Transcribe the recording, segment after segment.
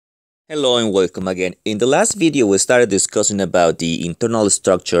Hello and welcome again. In the last video, we started discussing about the internal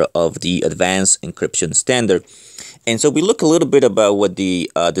structure of the advanced encryption standard. And so we look a little bit about what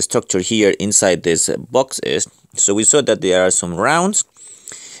the structure here inside this box is. So we saw that there are some rounds,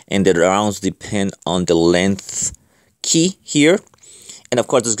 and the rounds depend on the length key here. And of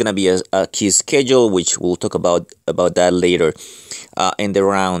course, there's going to be a key schedule, which we'll talk about that later in the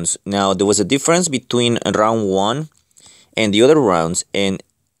rounds. Now, there was a difference between round 1 and the other rounds, and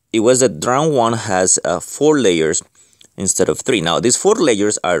it was that round 1 has 4 layers instead of 3. Now, these 4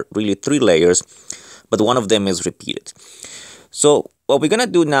 layers are really 3 layers, but one of them is repeated. So what we're going to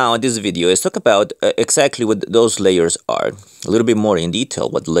do now in this video is talk about exactly what those layers are, a little bit more in detail,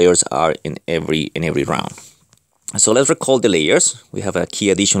 what the layers are in every round. So let's recall the layers. We have a key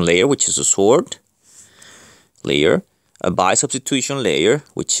addition layer, which is a sort layer, a by substitution layer,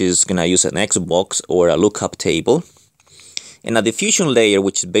 which is going to use an Xbox or a lookup table, and a diffusion layer,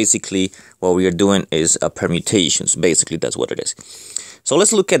 which is basically what we are doing is permutations. Basically, that's what it is. So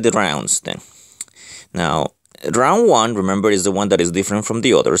let's look at the rounds then. Now, round 1, remember, is the one that is different from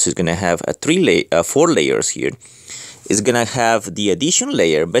the others. It's going to have 4 layers here. It's going to have the addition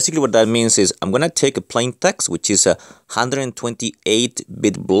layer. Basically, what that means is I'm going to take a plain text, which is a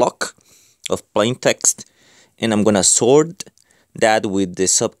 128-bit block of plain text, and I'm going to sort that with the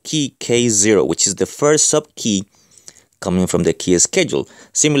subkey K0, which is the first subkey coming from the key schedule,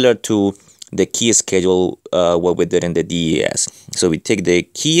 similar to the key schedule what we did in the DES. So we take the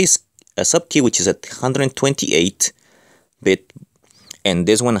key subkey, which is at 128-bit, and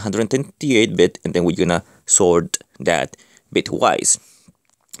this one 128-bit, and then we're gonna sort that bitwise.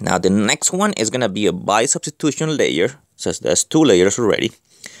 Now the next one is gonna be a by substitution layer, so there's 2 layers already,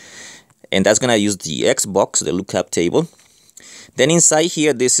 and that's gonna use the Xbox, the lookup table. Then inside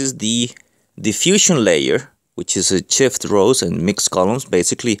here, this is the diffusion layer, which is a shift rows and mixed columns.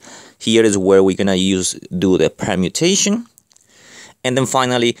 Basically, here is where we're gonna do the permutation, and then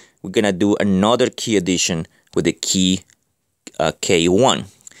finally we're gonna do another key addition with the key K1.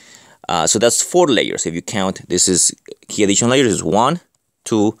 So that's 4 layers. If you count, this is key addition layers is 1,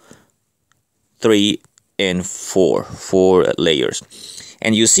 2, 3, and 4 layers.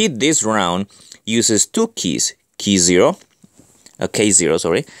 And you see this round uses 2 keys, K0,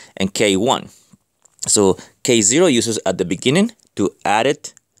 sorry, and K1. So K0 uses at the beginning to add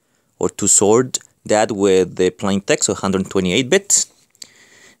it or to sort that with the plain text, so 128 bits.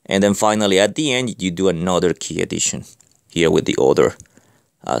 And then finally at the end, you do another key addition here with the other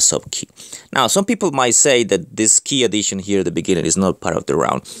subkey. Now, some people might say that this key addition here at the beginning is not part of the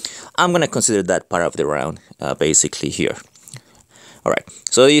round. I'm going to consider that part of the round basically here. All right,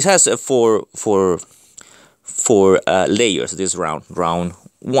 so it has four layers, this round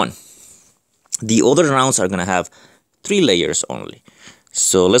 1. The other rounds are going to have 3 layers only.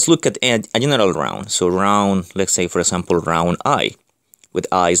 So let's look at a general round. So round, let's say, for example, round I, with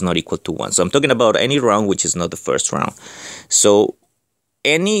I is not equal to 1. So I'm talking about any round which is not the first round. So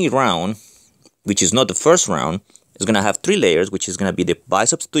any round which is not the first round is going to have 3 layers, which is going to be the by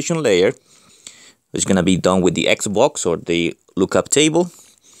substitution layer, which is going to be done with the Xbox or the lookup table.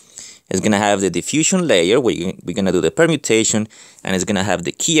 It's going to have the diffusion layer, where we're going to do the permutation, and it's going to have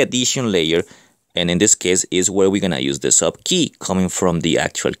the key addition layer. And in this case is where we're going to use the subkey coming from the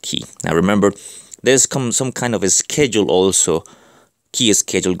actual key. Now remember, there's some kind of a schedule also, key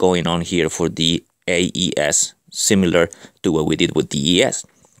schedule going on here for the AES, similar to what we did with the ES.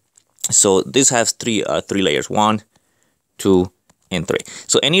 So this has 3 layers, 1, 2, and 3.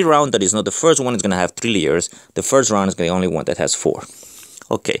 So any round that is not the first one is going to have 3 layers. The first round is the only one that has 4.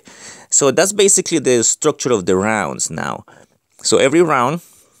 Okay, so that's basically the structure of the rounds now. So every round,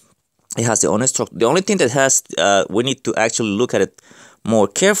 it has the own structure. The only thing that has we need to actually look at it more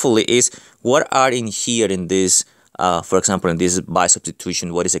carefully is what are in here in this, for example, in this by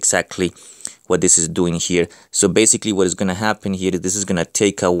substitution, what is exactly what this is doing here. So basically what is going to happen here is this is going to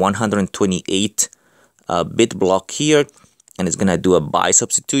take a 128-bit block here, and it's going to do a by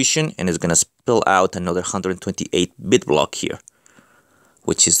substitution, and it's going to spill out another 128-bit block here,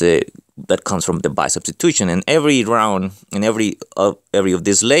 which is that comes from the by substitution. And every round in every of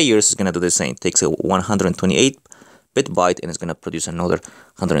these layers is going to do the same. It takes a 128-bit byte, and it's going to produce another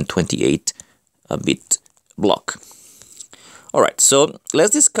 128-bit block. All right, so let's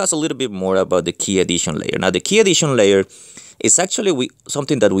discuss a little bit more about the key addition layer. Now, the key addition layer is actually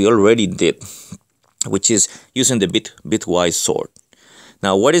something that we already did, which is using the bitwise sort.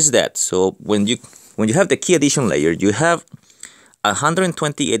 Now, what is that? So when you have the key addition layer, you have a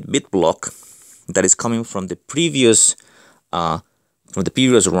 128-bit block that is coming from the previous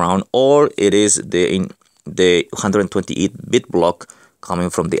round, or it is the 128-bit block coming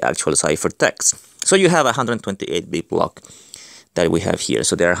from the actual ciphertext. So you have a 128-bit block that we have here.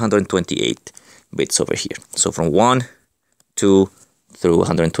 So there are 128 bits over here. So from 1, 2 through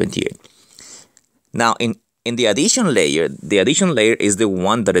 128. Now in the addition layer is the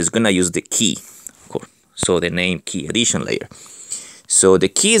one that is gonna use the key. So the name key addition layer. So the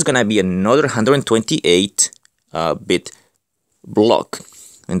key is gonna be another 128 bit block,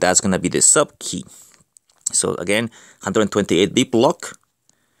 and that's gonna be the sub key. So again, 128 bit block.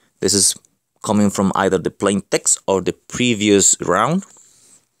 This is coming from either the plain text or the previous round.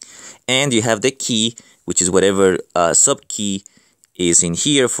 And you have the key, which is whatever sub key is in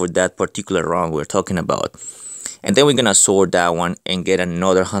here for that particular round we're talking about. And then we're gonna sort that one and get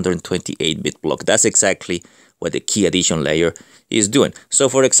another 128-bit block. That's exactly what the key addition layer is doing. So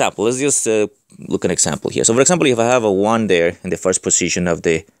for example, let's just look at an example here. So for example, if I have a 1 there in the first position of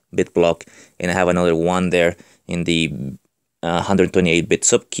the bit block, and I have another 1 there in the 128-bit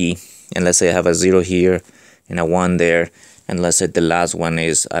subkey, and let's say I have a 0 here and a 1 there, and let's say the last one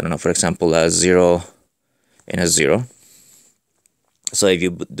is, I don't know, for example, a 0 and a 0. So if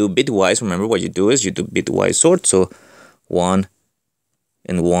you do bitwise, remember what you do is you do bitwise sort. So 1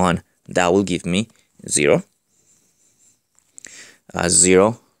 and 1, that will give me 0.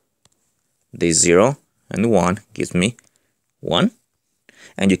 0, the 0 and 1 gives me 1.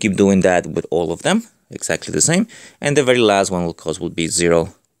 And you keep doing that with all of them, exactly the same. And the very last one, of course, will be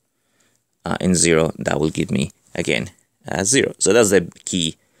 0 and 0. That will give me, again, 0. So that's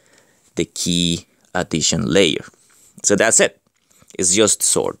the key addition layer. So that's it. It's just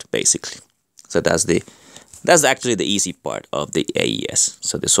sort, basically. So that's actually the easy part of the AES.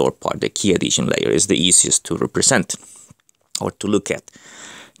 So the sort part, the key addition layer, is the easiest to represent or to look at.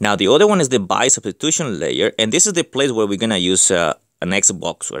 Now the other one is the byte substitution layer, and this is the place where we're gonna use an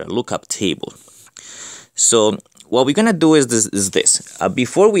Xbox or a lookup table. So what we're gonna do is this.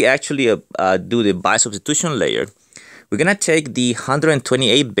 Before we actually do the byte substitution layer, we're gonna take the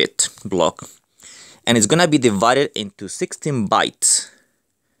 128-bit block, and it's gonna be divided into 16 bytes,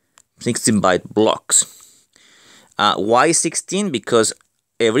 16-byte blocks. Why 16? Because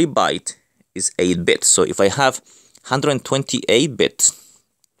every byte is 8 bits. So if I have 128 bits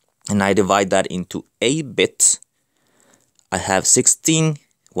and I divide that into 8 bits, I have 16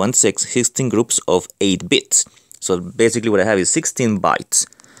 groups of 8 bits. So basically what I have is 16 bytes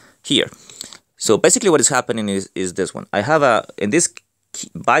here. So basically what is happening is this one. I have in this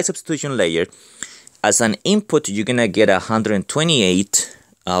byte substitution layer, as an input, you're gonna get a 128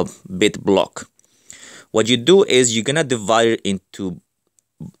 bit block. What you do is you're gonna divide it into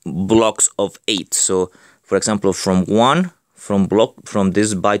blocks of 8. So for example, from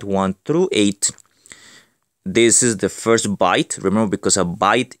this byte 1 through 8, this is the first byte. Remember, because a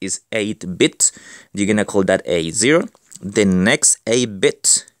byte is 8 bits, you're gonna call that A0. The next 8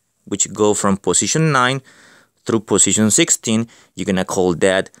 bits, which go from position 9 through position 16, you're gonna call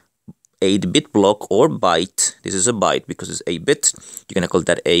that 8-bit block or byte. This is a byte because it's 8 bits. You're gonna call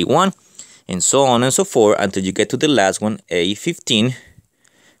that A1, and so on and so forth until you get to the last one, A15,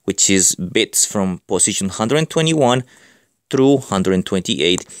 which is bits from position 121 through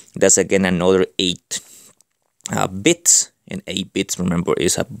 128. That's again another 8 bits, and 8 bits, remember,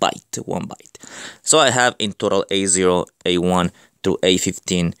 is a byte, 1 byte. So I have in total A0, A1 through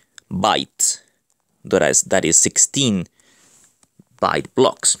A15 bytes. That is 16 byte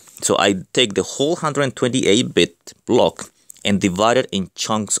blocks. So I take the whole 128-bit block and divide it in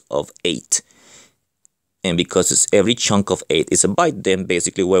chunks of 8. And because it's every chunk of 8 is a byte, then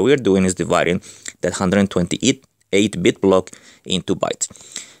basically what we're doing is dividing that 128-bit block into bytes.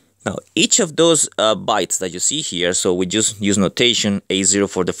 Now, each of those bytes that you see here, so we just use notation, A0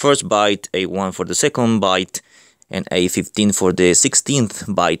 for the first byte, A1 for the second byte, and A15 for the 16th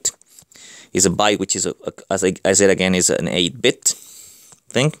byte, is a byte, which is, as I said again, is an 8-bit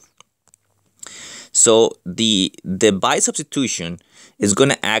thing. So the byte substitution is going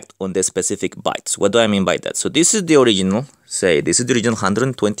to act on the specific bytes. What do I mean by that? So this is the original, this is the original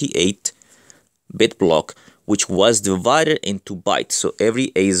 128-bit block, which was divided into bytes. So every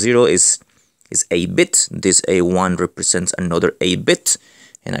A0 is 8 bits. This A1 represents another 8 bit.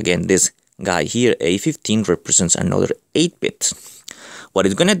 And again, this guy here, A15, represents another 8 bit. What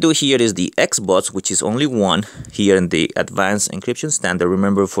it's going to do here is the Xbox, which is only one here in the advanced encryption standard.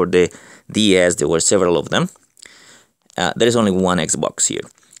 Remember, for the AES, there were several of them. There is only one Xbox here.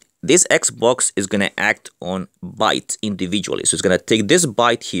 This Xbox is going to act on bytes individually. So it's going to take this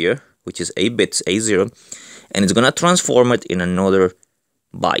byte here, which is 8 bits, A0, and it's going to transform it in another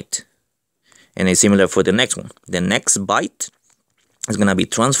byte. And it's similar for the next one. The next byte is going to be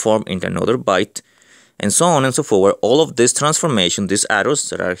transformed into another byte, and so on and so forth. All of this transformation, these arrows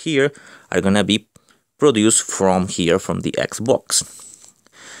that are here, are going to be produced from here, from the X box.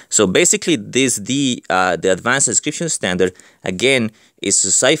 So basically, the advanced encryption standard, again, is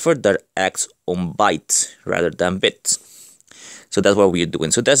a cipher that acts on bytes rather than bits. So that's what we're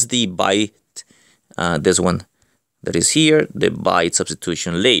doing. So that's the byte, this one that is here, the byte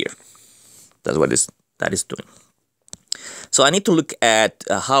substitution layer. That's what that is doing. So I need to look at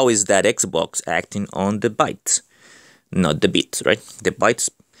how is that X box acting on the bytes, not the bits, right? The bytes,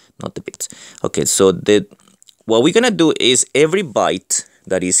 not the bits. Okay, so what we're gonna do is every byte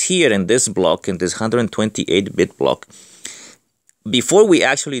that is here in this block, in this 128-bit block, before we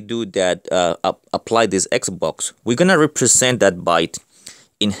actually do that, apply this X box, we're gonna represent that byte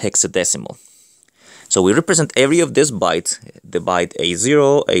in hexadecimal. So we represent every of these bytes, the byte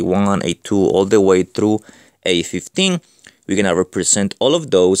A0, A1, A2, all the way through A15. We're gonna represent all of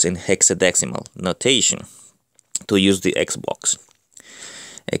those in hexadecimal notation to use the X box.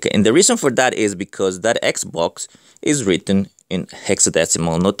 Okay, and the reason for that is because that X box is written in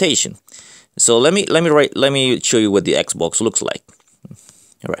hexadecimal notation. So let me show you what the X box looks like.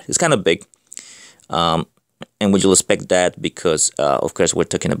 All right, it's kind of big, and we will expect that because, of course, we're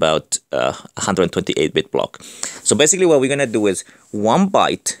talking about 128-bit block. So basically, what we're gonna do is one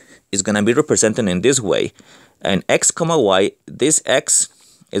byte is gonna be represented in this way, and X comma Y. This X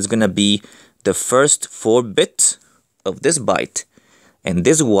is gonna be the first 4 bits of this byte, and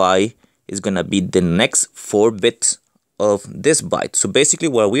this Y is gonna be the next 4 bits of this byte. So basically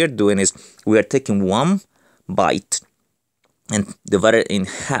what we are doing is we are taking one byte and divide it in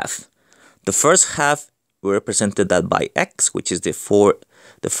half. The first half we represented that by X, which is the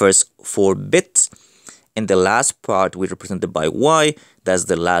first 4 bits, and the last part we represented by Y, that's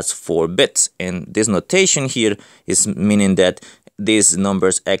the last 4 bits. And this notation here is meaning that these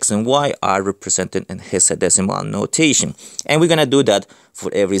numbers X and Y are represented in hexadecimal notation. And we're gonna do that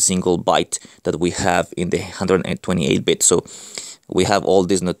for every single byte that we have in the 128 bits. So we have all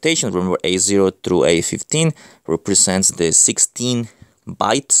these notations. Remember, A0 through A15 represents the 16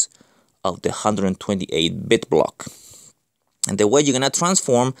 bytes of the 128-bit block. And the way you're gonna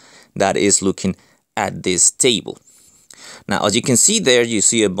transform that is looking at this table. Now, as you can see there, you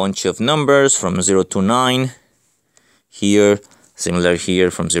see a bunch of numbers from 0 to 9 here, similar here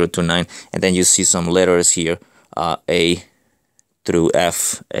from 0 to 9, and then you see some letters here, A through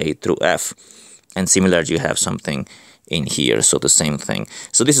F, A through F, and similar you have something in here, so the same thing.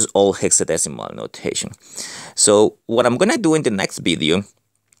 So this is all hexadecimal notation. So what I'm gonna do in the next video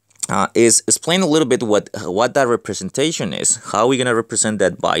is explain a little bit what that representation is, how we're gonna represent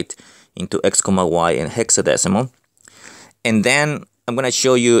that byte into X comma Y in hexadecimal, and then I'm going to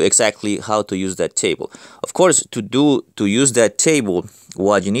show you exactly how to use that table. Of course, to use that table,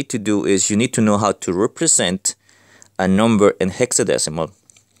 what you need to do is you need to know how to represent a number in hexadecimal.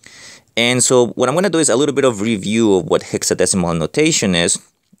 And so what I'm going to do is a little bit of review of what hexadecimal notation is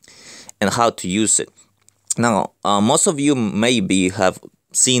and how to use it. Now, most of you maybe have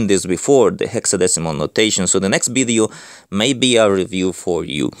seen this before, the hexadecimal notation. So the next video may be a review for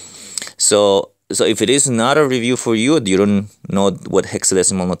you. So if it is not a review for you, you don't know what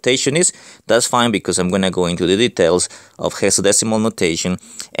hexadecimal notation is, that's fine, because I'm going to go into the details of hexadecimal notation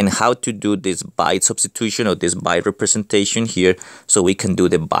and how to do this byte substitution or this byte representation here so we can do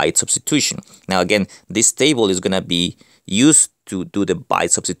the byte substitution. Now again, this table is going to be used to do the byte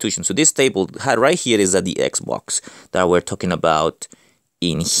substitution. So this table right here is at the X box that we're talking about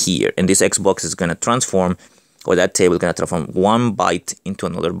in here. And this X box is going to transform, or that table is going to transform one byte into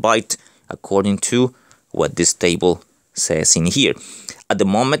another byte, according to what this table says in here. At the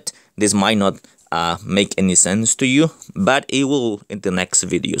moment, this might not make any sense to you, but it will in the next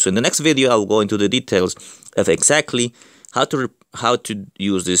video. So in the next video, I'll go into the details of exactly how to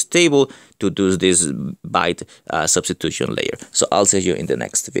use this table to do this byte substitution layer. So I'll see you in the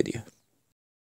next video.